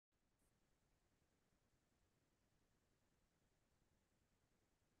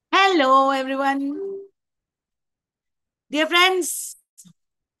Hello, everyone. Dear friends,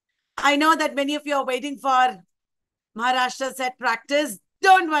 I know that many of you are waiting for Maharashtra set practice.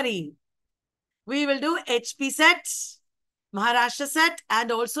 Don't worry. We will do HP set, Maharashtra set,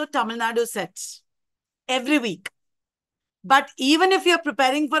 and also Tamil Nadu set every week. But even if you're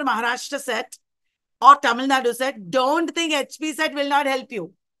preparing for Maharashtra set or Tamil Nadu set, don't think HP set will not help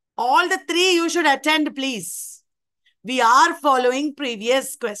you. All the three you should attend, please. We are following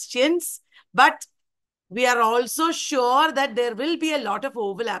previous questions, but we are also sure that there will be a lot of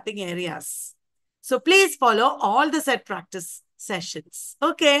overlapping areas. So please follow all the set practice sessions.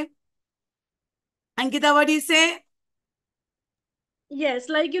 Okay. Ankita, what do you say? Yes,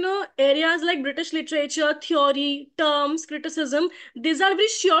 areas like British literature, theory, terms, criticism, these are very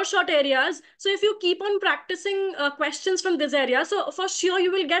sure shot areas. So if you keep on practicing questions from this area, so for sure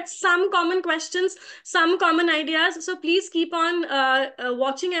you will get some common questions, some common ideas. So please keep on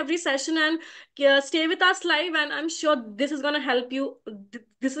watching every session and stay with us live. And I'm sure this is going to help you.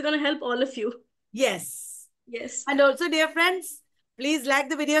 This is going to help all of you. Yes. Yes. And also, dear friends, please like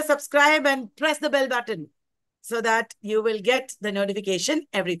the video, subscribe, and press the bell button so that you will get the notification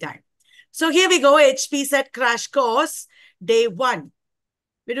every time. So here we go, HP set crash course, day 1.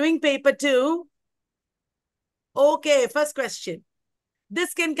 We're doing paper 2. Okay, first question.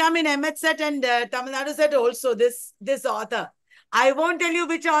 This can come in MH set and Tamil Nadu set also, this author. I won't tell you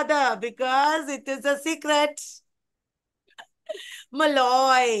which author because it is a secret.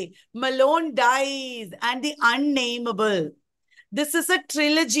 Malloy, Malone Dies, and the Unnameable. This is a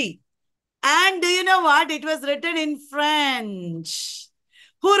trilogy. And do you know what? It was written in French.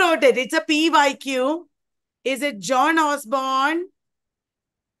 Who wrote it? It's a PYQ. Is it John Osborne,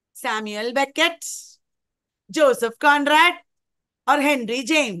 Samuel Beckett, Joseph Conrad, or Henry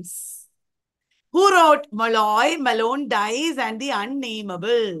James? Who wrote Malloy, Malone Dies, and the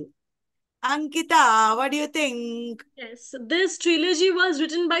Unnameable? Ankita, what do you think? Yes. This trilogy was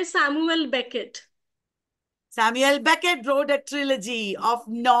written by Samuel Beckett. Samuel Beckett wrote a trilogy of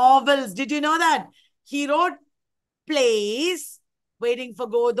novels. Did you know that? He wrote plays, Waiting for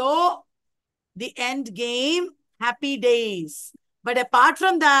Godot, The End Game, Happy Days. But apart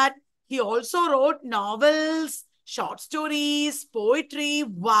from that, he also wrote novels, short stories, poetry.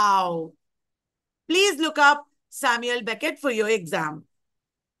 Wow. Please look up Samuel Beckett for your exam.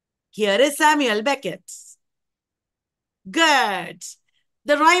 Here is Samuel Beckett. Good.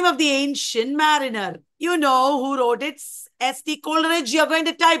 The Rime of the Ancient Mariner. You know who wrote it. S.T. Coleridge, you're going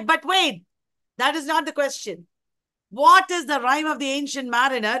to type. But wait, that is not the question. What is the Rime of the Ancient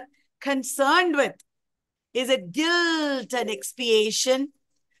Mariner concerned with? Is it guilt and expiation,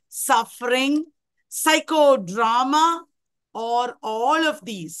 suffering, psychodrama, or all of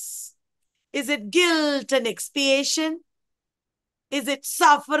these? Is it guilt and expiation? Is it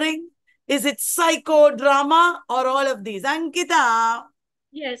suffering? Is it psychodrama, or all of these? Ankita.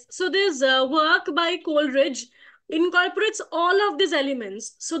 Yes, so this work by Coleridge incorporates all of these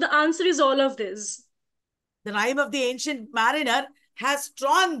elements. So the answer is all of this. The Rime of the Ancient Mariner has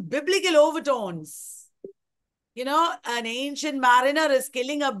strong biblical overtones. You know, an ancient mariner is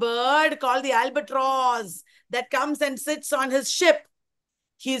killing a bird called the albatross that comes and sits on his ship.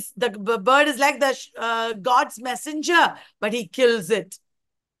 The bird is like the God's messenger, but he kills it.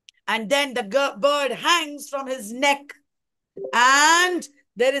 And then the bird hangs from his neck. And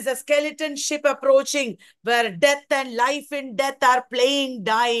there is a skeleton ship approaching where death and life in death are playing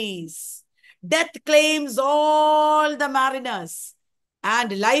dice. Death claims all the mariners,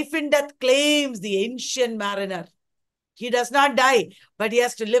 and life in death claims the ancient mariner. He does not die, but he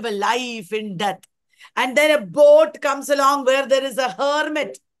has to live a life in death. And then a boat comes along where there is a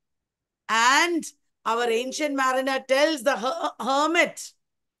hermit. And our ancient mariner tells the hermit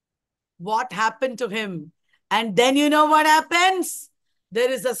what happened to him. And then you know what happens? There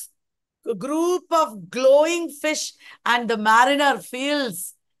is a group of glowing fish, and the mariner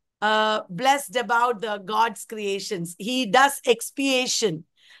feels blessed about the God's creations. He does expiation.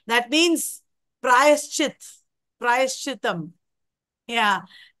 That means prayashchitam. Yeah.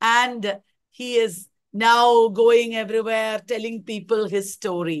 And he is now going everywhere telling people his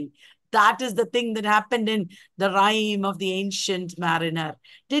story. That is the thing that happened in the Rime of the Ancient Mariner.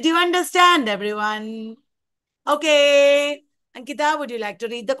 Did you understand, everyone? Okay. Ankita, would you like to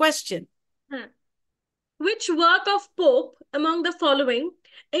read the question? Which work of Pope among the following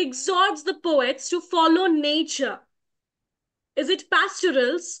exhorts the poets to follow nature? Is it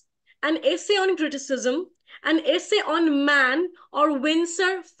pastorals, an essay on criticism, an essay on man, or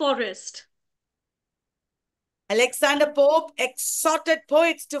Windsor Forest? Alexander Pope exhorted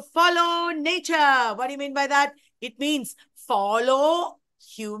poets to follow nature. What do you mean by that? It means follow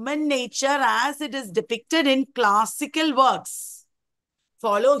human nature as it is depicted in classical works.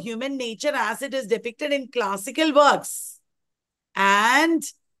 Follow human nature as it is depicted in classical works. And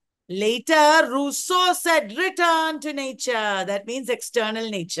later, Rousseau said, return to nature. That means external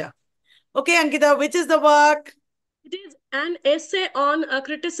nature. Okay, Ankita, which is the work? It is an essay on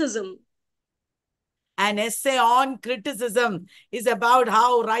criticism. An essay on criticism is about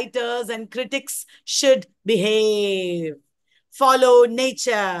how writers and critics should behave. Follow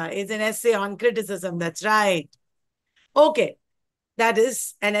nature is an essay on criticism. That's right. Okay. That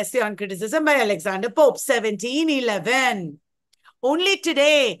is an essay on criticism by Alexander Pope, 1711. Only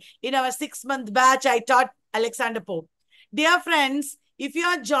today, in our 6-month batch, I taught Alexander Pope. Dear friends, if you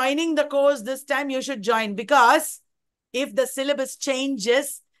are joining the course this time, you should join, because if the syllabus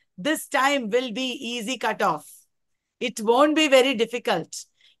changes, this time will be easy cutoff. It won't be very difficult.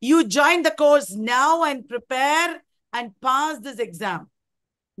 You join the course now and prepare and pass this exam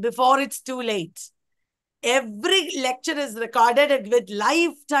before it's too late. Every lecture is recorded with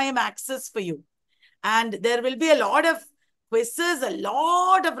lifetime access for you. And there will be a lot of quizzes, a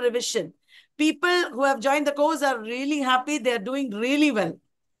lot of revision. People who have joined the course are really happy. They're doing really well.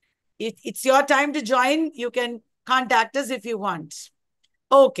 It's your time to join. You can contact us if you want.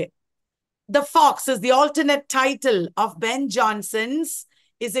 Okay. The Fox is the alternate title of Ben Jonson's.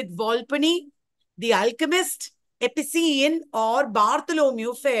 Is it Volpone, The Alchemist, Epicene, or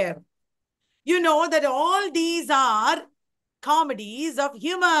Bartholomew Fair? You know that all these are comedies of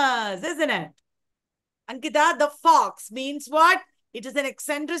humors, isn't it? Ankita, the fox means what? It is an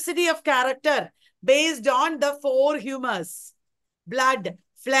eccentricity of character based on the 4 humors: blood,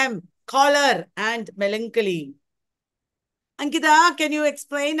 phlegm, choler, and melancholy. Ankita, can you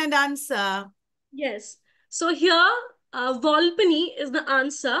explain and answer? Yes. So here, Volpone is the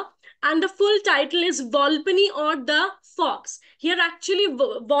answer, and the full title is Volpone or the Fox. Here, actually,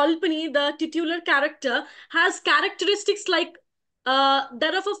 Volpone, the titular character, has characteristics like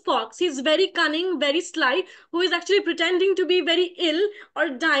that of a fox. He's very cunning, very sly, who is actually pretending to be very ill or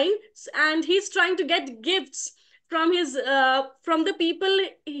dying, and he's trying to get gifts from the people.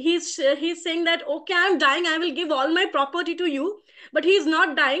 He's saying that, okay, I'm dying, I will give all my property to you, but he's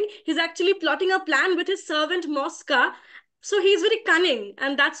not dying. He's actually plotting a plan with his servant Mosca. So he's very cunning,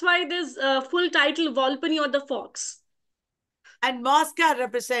 and that's why there's a full title Volpone or the Fox. And Mosca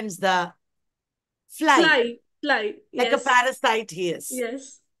represents the fly, Fly. like a Yes, parasite he is.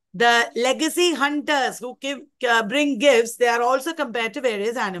 yes, The legacy hunters who bring gifts, they are also compared to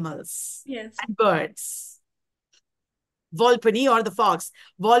various animals yes. and birds. Volpone or the fox.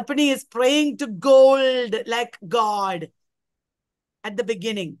 Volpone is praying to gold like God at the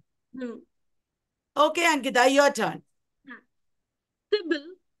beginning. Hmm. Okay, Ankita, your turn. Sybil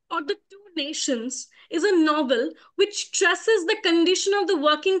or the Two Nations is a novel which stresses the condition of the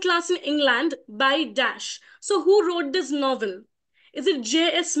working class in England by Dash. So, who wrote this novel? Is it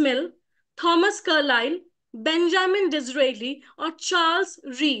J.S. Mill, Thomas Carlyle, Benjamin Disraeli, or Charles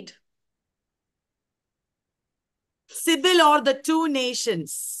Reade? Sybil or the Two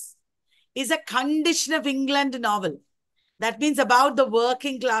Nations is a condition of England novel. That means about the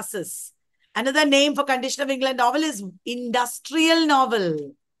working classes. Another name for condition of England novel is industrial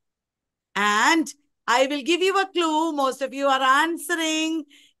novel. And I will give you a clue. Most of you are answering.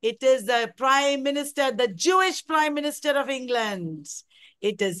 It is the Prime Minister, the Jewish Prime Minister of England.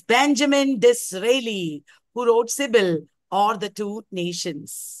 It is Benjamin Disraeli who wrote Sybil or the Two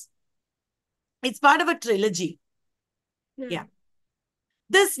Nations. It's part of a trilogy. Yeah.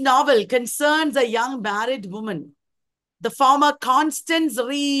 This novel concerns a young married woman, the former Constance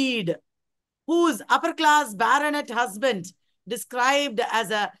Reed, whose upper-class baronet husband, described as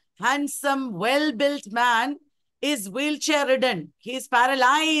a handsome, well-built man, is wheelchair-ridden. He is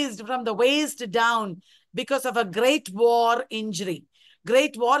paralyzed from the waist down because of a Great War injury.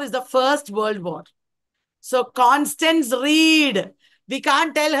 Great War is the First World War. So Constance Reed, we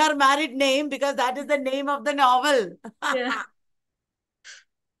can't tell her married name because that is the name of the novel. Yeah.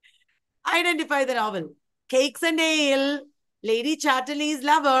 Identify the novel. Cakes and Ale, Lady Chatterley's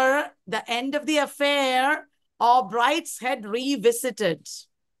Lover, The End of the Affair, or Brideshead Revisited.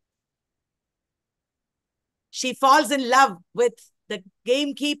 She falls in love with the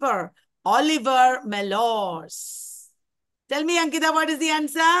gamekeeper, Oliver Melors. Tell me, Ankita, what is the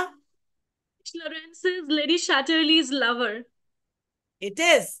answer? Lawrence is Lady Chatterley's lover. It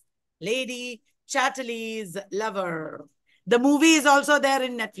is Lady Chatterley's Lover. The movie is also there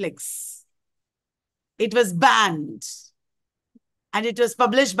in Netflix. It was banned and it was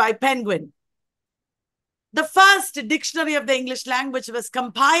published by Penguin. The first dictionary of the English language was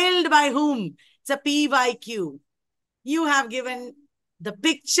compiled by whom? It's a PYQ. You have given the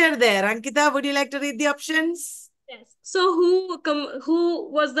picture there. Ankita, would you like to read the options? Yes. So who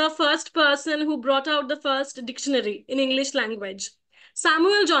was the first person who brought out the first dictionary in English language?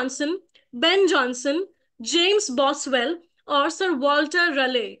 Samuel Johnson, Ben Jonson, James Boswell, or Sir Walter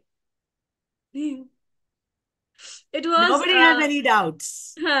Raleigh? It was Nobody has any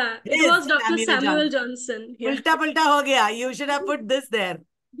doubts. It it is was Dr. Samuel Samuel Johnson. Johnson. Yeah. Ulta pulta ho gaya. You should have put this there.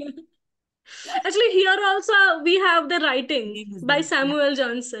 Actually, here also we have the writing Name is by there. Samuel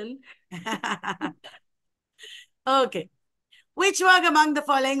Johnson. Yeah. Okay. Which work among the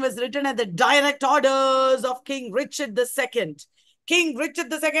following was written at the direct orders of King Richard II? King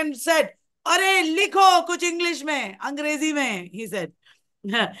Richard II said, "Arey likho kuch English mein, Angrezi mein," he said.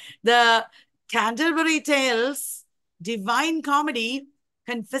 The Canterbury Tales, Divine Comedy,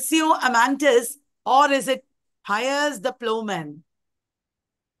 Confessio Amantis, or is it Piers the Plowman?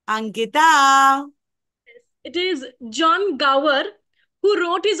 Ankita. It is John Gower who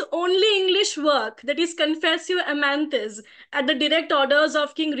wrote his only English work, that is Confessio Amantis, at the direct orders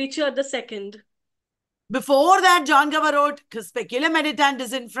of King Richard II. Before that, John Gower wrote Speculum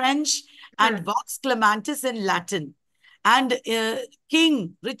Meditantis in French and Huh. Vox Clamantis in Latin. And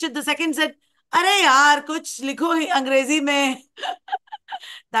King Richard II said, "Arey yaar, kuch likho hi Angrezi mein."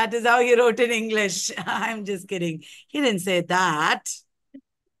 That is how he wrote in English. I'm just kidding. He didn't say that.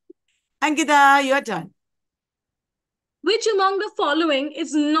 Ankita, your turn. Which among the following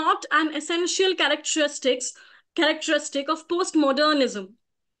is not an essential characteristic of postmodernism?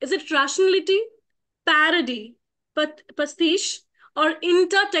 Is it rationality, parody, pastiche, or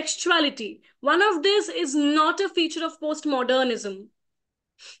intertextuality? One of these is not a feature of postmodernism.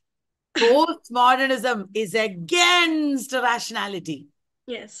 Postmodernism is against rationality.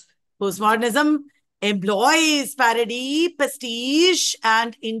 Yes. Postmodernism employs parody, pastiche,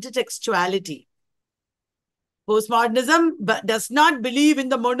 and intertextuality. Postmodernism does not believe in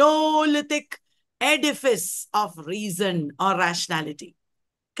the monolithic edifice of reason or rationality.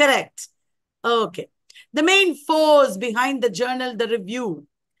 Correct. Okay. The main force behind the journal, The Review,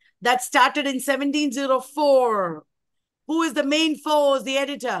 that started in 1704. Who is the main force, the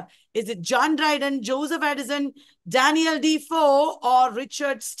editor? Is it John Dryden, Joseph Addison, Daniel Defoe, or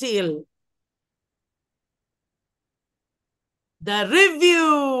Richard Steele? The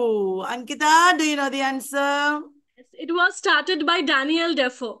Review. Ankita, do you know the answer? Yes, it was started by Daniel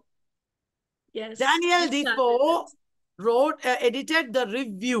Defoe. Yes, Daniel he started Defoe this. edited The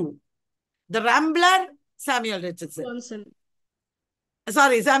Review. The Rambler, Samuel Richardson. Johnson.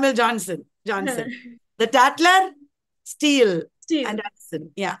 Sorry, Samuel Johnson. The Tatler, Steele Steel. and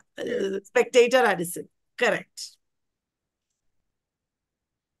Addison. Yeah, Yeah. Spectator Addison. Correct.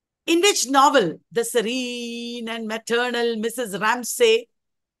 In which novel, the serene and maternal Mrs. Ramsay,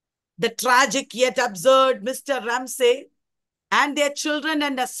 the tragic yet absurd Mr. Ramsay, and their children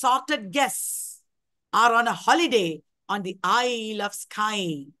and assorted guests are on a holiday on the Isle of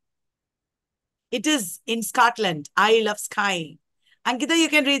Skye? It is in Scotland, Isle of Skye. Ankita, you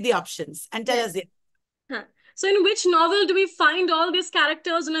can read the options and tell us Yes. it. Huh. So, in which novel do we find all these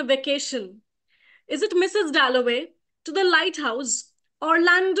characters on a vacation? Is it Mrs. Dalloway, To the Lighthouse,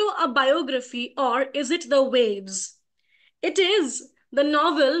 Orlando, a biography, or is it The Waves? It is the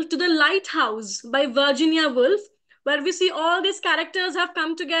novel To the Lighthouse by Virginia Woolf, where we see all these characters have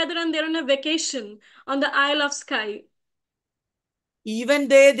come together and they're on a vacation on the Isle of Skye. Even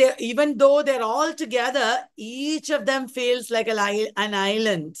though they're all together, each of them feels like an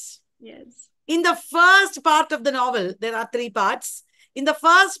island. Yes. In the first part of the novel, there are three parts. In the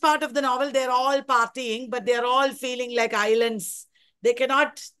first part of the novel, they're all partying, but they're all feeling like islands. They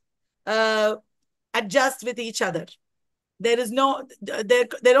cannot adjust with each other. There is no, they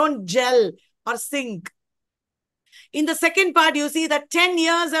don't gel or sync. In the second part, you see that 10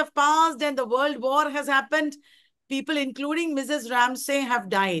 years have passed and the World War has happened. People, including Mrs. Ramsay, have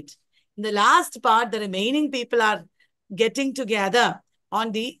died. In the last part, the remaining people are getting together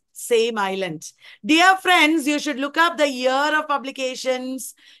on the same island. Dear friends, you should look up the year of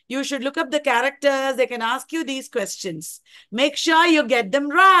publications. You should look up the characters. They can ask you these questions. Make sure you get them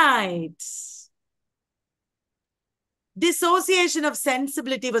right. Dissociation of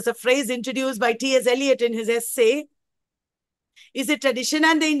sensibility was a phrase introduced by T.S. Eliot in his essay. Is it tradition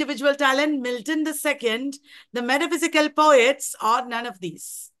and the individual talent, Milton II, the metaphysical poets, or none of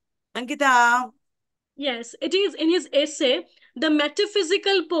these? Ankita. Yes, it is in his essay, The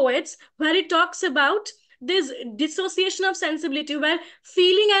Metaphysical Poets, where he talks about this dissociation of sensibility, where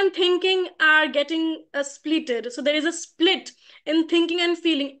feeling and thinking are getting splitted. So there is a split in thinking and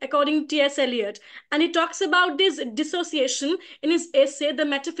feeling, according to T.S. Eliot. And he talks about this dissociation in his essay, The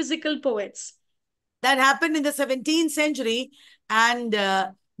Metaphysical Poets. That happened in the 17th century. And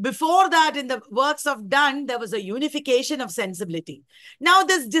before that, in the works of Donne, there was a unification of sensibility. Now,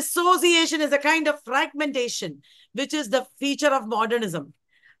 this dissociation is a kind of fragmentation, which is the feature of modernism.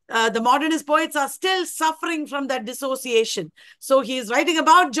 The modernist poets are still suffering from that dissociation. So he is writing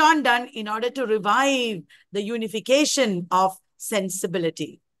about John Donne in order to revive the unification of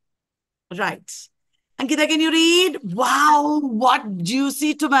sensibility. Right. Ankita, can you read? Wow, what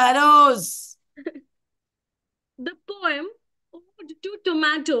juicy tomatoes. The poem Ode to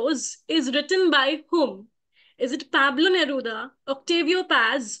Tomatoes is written by whom? Is it Pablo Neruda, Octavio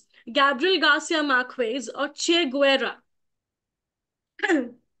Paz, Gabriel Garcia Marquez, or Che Guevara?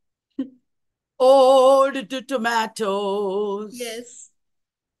 Ode to tomatoes. Yes.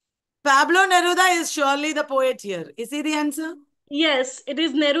 Pablo Neruda is surely the poet here. Is he the answer? Yes, it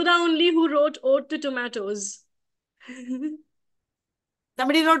is Neruda only who wrote Ode to Tomatoes.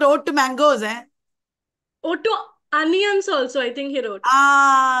 Somebody wrote Ode to mangoes, eh? Ode to Onions also, I think he wrote.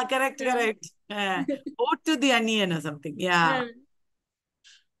 Ah, correct, Yeah. correct. Ode to the onion or something. Yeah. Yeah.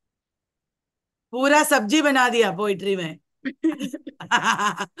 पूरा सब्जी बना दिया poetry में.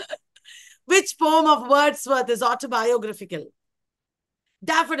 Which poem of Wordsworth is autobiographical?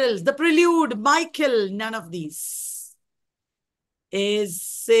 Daffodils, The Prelude, Michael, none of these.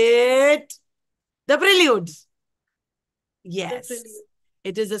 Is it The Prelude? Yes. The Prelude.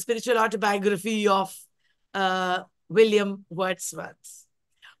 It is the spiritual autobiography of William Wordsworth.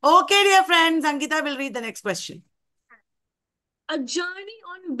 Okay, dear friends, Ankita will read the next question. A Journey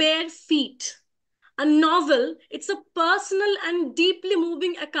on Bare Feet. A novel, it's a personal and deeply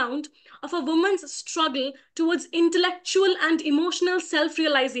moving account of a woman's struggle towards intellectual and emotional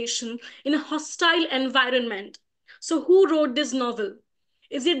self-realization in a hostile environment. So who wrote this novel?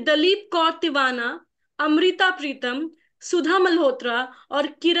 Is it Dalip Kaur Tiwana, Amrita Pritam, Sudha Malhotra, or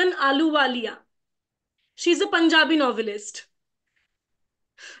Kiran Ahluwalia? She's a Punjabi novelist.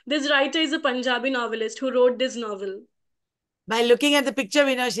 This writer is a Punjabi novelist who wrote this novel. By looking at the picture,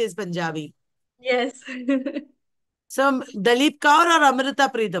 we know she is Punjabi. Yes. So, Dalip Kaur or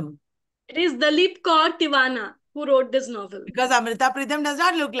Amrita Pritam? It is Dalip Kaur Tiwana who wrote this novel. Because Amrita Pritam does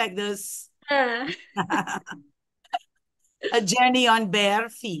not look like this. A Journey on Bare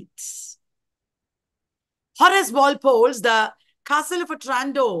Feet. Horace Walpole's The Castle of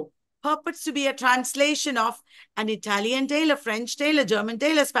Otranto purports to be a translation of an Italian tale, a French tale, a German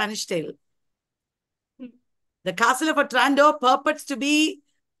tale, a Spanish tale. The Castle of Otranto purports to be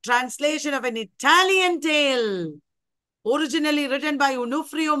translation of an Italian tale, originally written by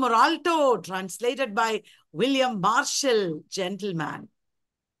Onofrio Moralto, translated by William Marshall, gentleman.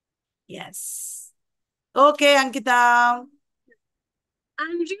 Yes. Okay, Ankita.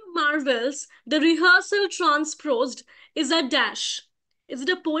 Andrew Marvell's The Rehearsal Transposed is a dash. Is it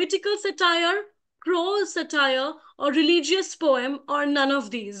a poetical satire, prose satire, or religious poem, or none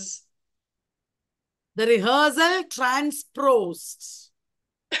of these? The Rehearsal Transposed.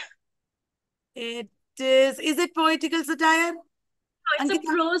 It is it poetical satire? No, it's Ankita?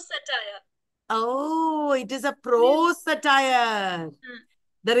 a prose satire. Oh, it is a prose satire.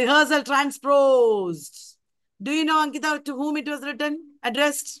 The Rehearsal Transposed. Do you know, Ankita, to whom it was written,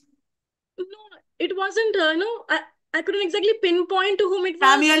 addressed? No, it wasn't, no, I couldn't exactly pinpoint to whom it was.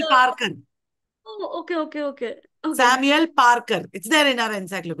 Samuel Parker. Oh, okay. Samuel Parker. It's there in our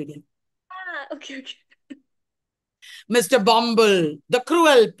encyclopedia. Okay. Mr. Bumble, the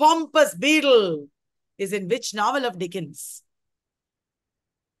cruel, pompous beetle, is in which novel of Dickens?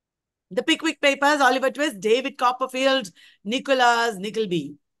 The Pickwick Papers, Oliver Twist, David Copperfield, Nicholas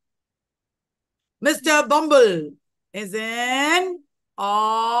Nickleby. Mr. Bumble is in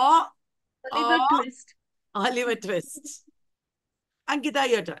Oliver Twist. Oliver Twist. Ankita,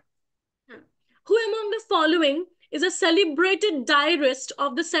 your turn. Who among the following is a celebrated diarist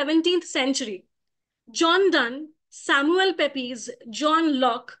of the 17th century? John Donne, Samuel Pepys, John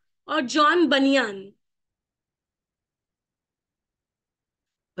Locke, or John Bunyan?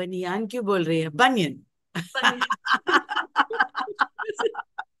 बनियान क्यों बोल रही है? Bunyan.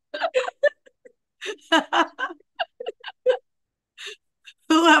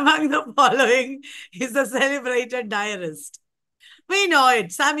 Who among the following is a celebrated diarist? We know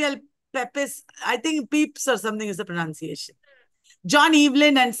it. Samuel Pepys. I think Pepys or something is the pronunciation. John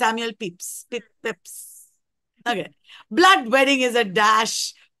Evelyn and Samuel Pepys. Pepys. Okay. Blood Wedding is a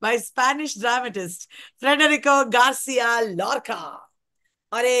dash by Spanish dramatist Federico Garcia Lorca.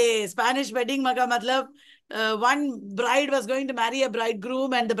 Arey, Spanish wedding का मतलब one bride was going to marry a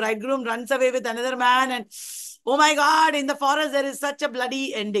bridegroom and the bridegroom runs away with another man and oh my God, in the forest there is such a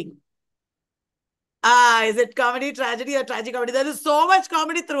bloody ending. Is it comedy, tragedy or tragic comedy? There is so much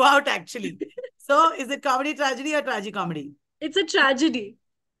comedy throughout actually. So is it comedy tragedy or tragicomedy? It's a tragedy.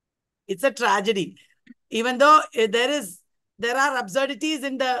 It's a tragedy. Even though there are absurdities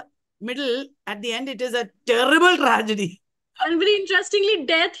in the middle, at the end, it is a terrible tragedy. And very interestingly,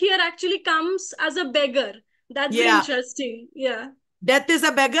 death here actually comes as a beggar. That's very Yeah. interesting. Yeah. Death is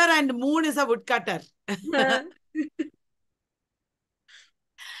a beggar and moon is a woodcutter.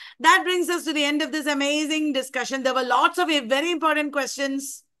 That brings us to the end of this amazing discussion. There were lots of very important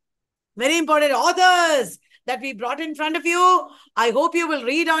questions, very important authors that we brought in front of you. I hope you will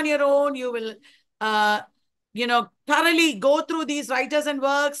read on your own. You will, uh, thoroughly go through these writers and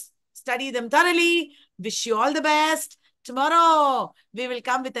works, study them thoroughly. Wish you all the best. Tomorrow, we will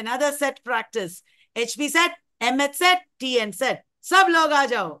come with another set practice. HP set, MH set, TN set. Sab log aa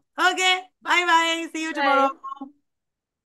jao. Okay. Bye bye. See you Bye. tomorrow.